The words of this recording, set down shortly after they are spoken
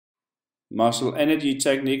Muscle energy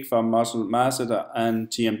technique for muscle masseter and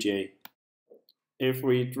TMJ. If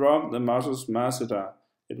we drop the muscle's masseter,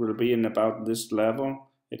 it will be in about this level.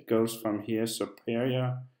 It goes from here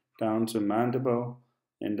superior down to mandible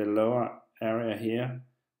in the lower area here.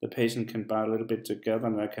 The patient can bite a little bit together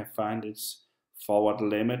and I can find its forward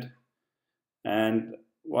limit. And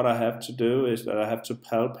what I have to do is that I have to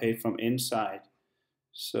palpate from inside.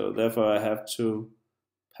 So therefore I have to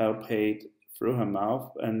palpate through her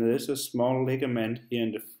mouth, and there's a small ligament here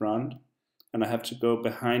in the front, and I have to go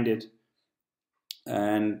behind it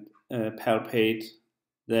and palpate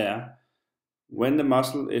there. When the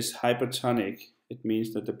muscle is hypertonic, it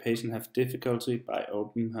means that the patient has difficulty by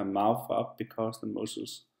opening her mouth up because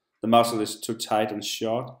the muscle is too tight and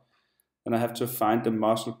short. Then I have to find the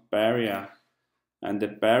muscle barrier, and the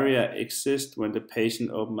barrier exists when the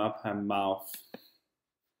patient opens up her mouth.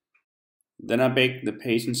 Then I beg the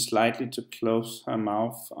patient slightly to close her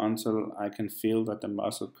mouth until I can feel that the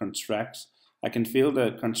muscle contracts. I can feel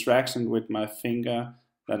the contraction with my finger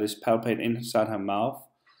that is palpated inside her mouth.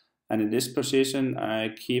 And in this position, I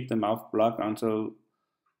keep the mouth blocked so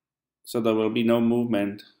there will be no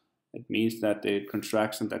movement. It means that the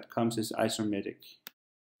contraction that comes is isometric.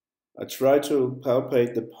 I try to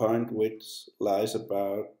palpate the point which lies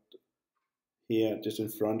about here, just in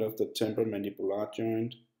front of the temporomandibular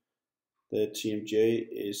joint. The TMJ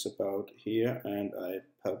is about here, and I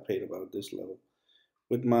palpate about this level.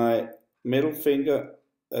 With my middle finger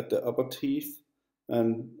at the upper teeth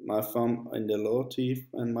and my thumb in the lower teeth,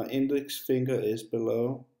 and my index finger is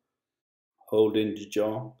below, holding the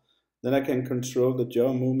jaw. Then I can control the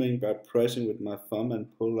jaw movement by pressing with my thumb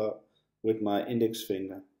and pull up with my index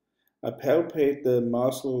finger. I palpate the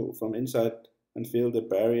muscle from inside and feel the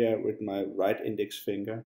barrier with my right index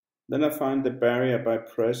finger. Then I find the barrier by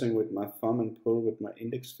pressing with my thumb and pull with my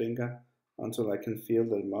index finger until I can feel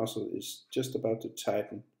the muscle is just about to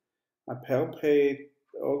tighten. I palpate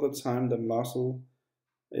all the time the muscle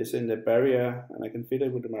is in the barrier, and I can feel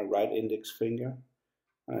it with my right index finger.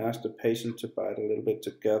 I ask the patient to bite a little bit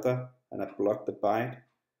together, and I block the bite.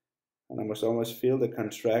 And I must always feel the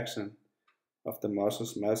contraction of the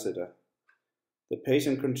muscle's masseter. The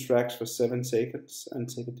patient contracts for 7 seconds and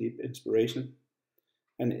take a deep inspiration.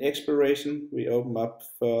 And expiration, we open up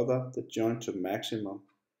further the joint to maximum.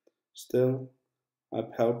 Still, I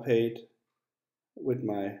palpate with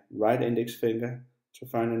my right index finger to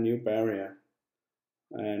find a new barrier.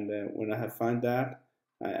 And when I have found that,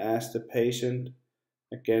 I ask the patient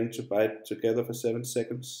again to bite together for 7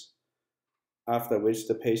 seconds. After which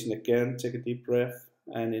the patient again take a deep breath,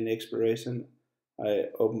 and in expiration, I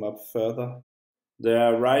open up further.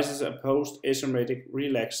 There arises a post-isometric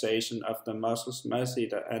relaxation of the muscles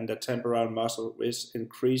masseter and the temporal muscle, which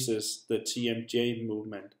increases the TMJ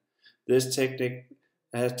movement. This technique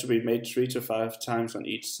has to be made 3 to 5 times on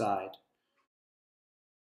each side.